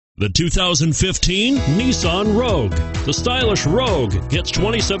The 2015 Nissan Rogue. The stylish Rogue gets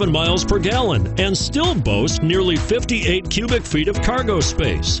 27 miles per gallon and still boasts nearly 58 cubic feet of cargo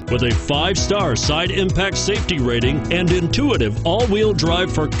space. With a 5-star side impact safety rating and intuitive all-wheel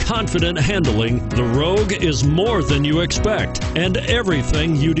drive for confident handling, the Rogue is more than you expect and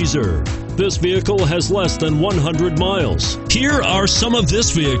everything you deserve. This vehicle has less than 100 miles. Here are some of this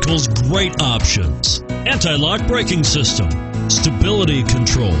vehicle's great options: anti-lock braking system, stability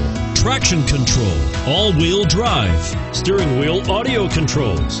control, traction control, all-wheel drive, steering wheel audio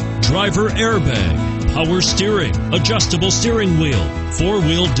controls, driver airbag, power steering, adjustable steering wheel,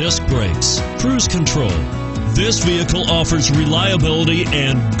 4-wheel disc brakes, cruise control. This vehicle offers reliability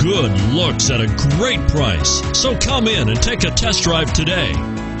and good looks at a great price. So come in and take a test drive today.